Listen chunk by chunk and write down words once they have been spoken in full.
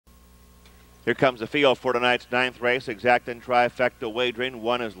Here comes the field for tonight's ninth race. Exact and trifecta wagering.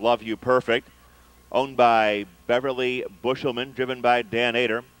 One is Love You Perfect, owned by Beverly Bushelman, driven by Dan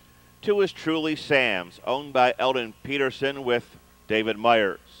Ader. Two is Truly Sam's, owned by Eldon Peterson with David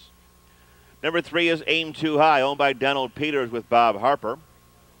Myers. Number three is Aim Too High, owned by Donald Peters with Bob Harper.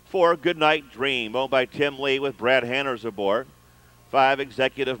 Four, Goodnight Dream, owned by Tim Lee with Brad Hanners aboard. Five,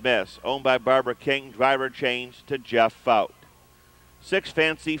 Executive Miss, owned by Barbara King, driver changed to Jeff Fout. Six,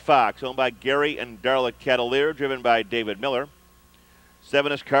 Fancy Fox, owned by Gary and Darla Catalier, driven by David Miller.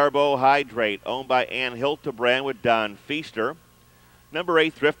 Seven is Carbohydrate, owned by Ann Hildebrand with Don Feaster. Number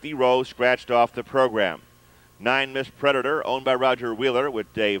 8, Thrifty Rose, scratched off the program. 9, Miss Predator, owned by Roger Wheeler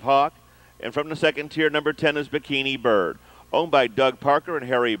with Dave Hawk. And from the second tier, number 10 is Bikini Bird, owned by Doug Parker and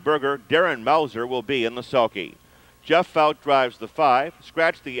Harry Berger. Darren Mauser will be in the sulky. Jeff Fout drives the 5,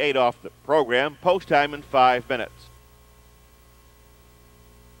 scratched the 8 off the program, post time in 5 minutes.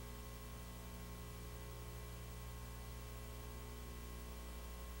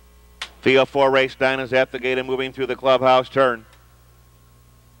 Field 4, race 9 is at the gate and moving through the clubhouse turn.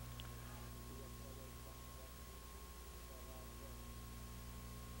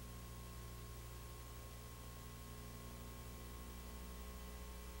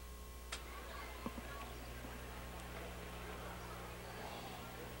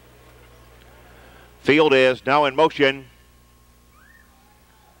 Field is now in motion.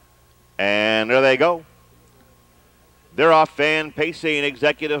 And there they go. They're off. Fan Pacing.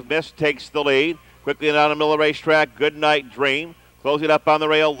 Executive Miss takes the lead. Quickly down the middle of the racetrack, Goodnight Dream. Closing up on the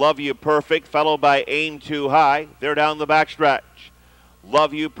rail, Love You Perfect, followed by Aim Too High. They're down the backstretch.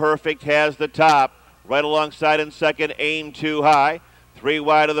 Love You Perfect has the top. Right alongside in second, Aim Too High. 3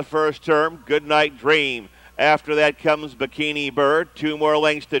 wide of the first term, Goodnight Dream. After that comes Bikini Bird. 2 more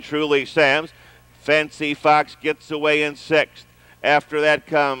lengths to Truly Sam's. Fancy Fox gets away in 6th. After that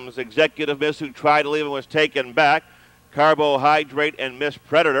comes Executive Miss, who tried to leave and was taken back. Carbohydrate and Miss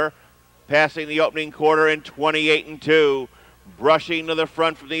Predator passing the opening quarter in 28-2. Brushing to the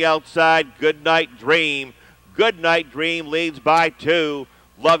front from the outside, Goodnight Dream. Goodnight Dream leads by 2.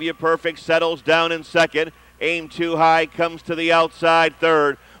 Love You Perfect settles down in second. Aim Too High comes to the outside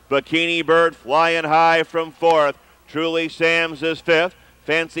third. Bikini Bird flying high from 4th. Truly Sam's is 5th.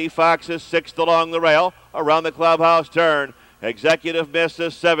 Fancy Fox is 6th along the rail. Around the clubhouse turn, Executive Miss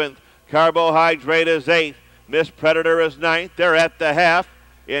is 7th. Carbohydrate is 8th. Miss Predator is 9th. They're at the half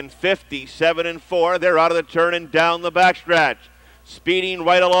in 57-4. They're out of the turn and down the backstretch. Speeding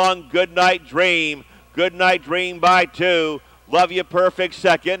right along, Goodnight Dream. Goodnight Dream by 2. Love You Perfect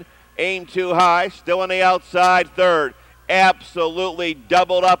second. Aim Too High, still on the outside third. Absolutely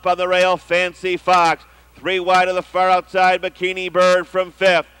doubled up on the rail, Fancy Fox. 3 wide of the far outside, Bikini Bird from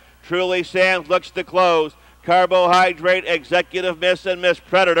 5th. Truly Sam's looks to close. Carbohydrate, Executive Miss, and Miss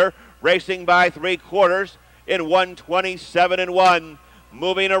Predator racing by 3/4 in 127-1.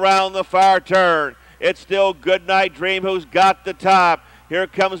 Moving around the far turn, it's still Goodnight Dream who's got the top. Here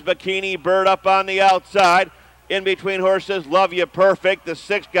comes Bikini Bird up on the outside. In between horses, Love You Perfect. The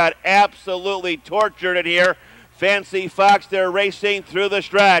 6 got absolutely tortured in here. Fancy Fox, they're racing through the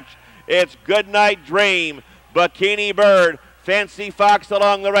stretch. It's Goodnight Dream, Bikini Bird, Fancy Fox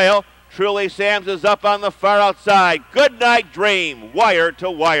along the rail. Truly Sam's is up on the far outside. Goodnight Dream, wire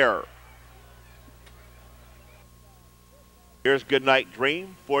to wire. Here's Goodnight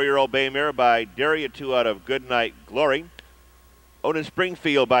Dream, 4-year-old bay mare by Daria, 2 out of Goodnight Glory. Owned in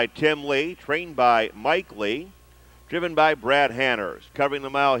Springfield by Tim Lee, trained by Mike Lee, driven by Brad Hanners. Covering the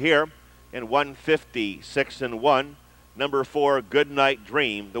mile here in 156-1. Number 4, Goodnight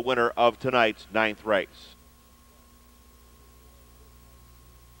Dream, the winner of tonight's 9th race.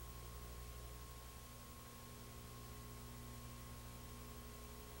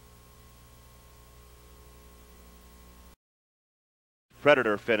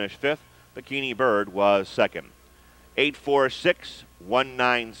 Predator finished 5th. Bikini Bird was 2nd. 8-4-6,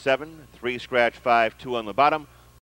 1-9-7, 3 scratch 5-2 on the bottom.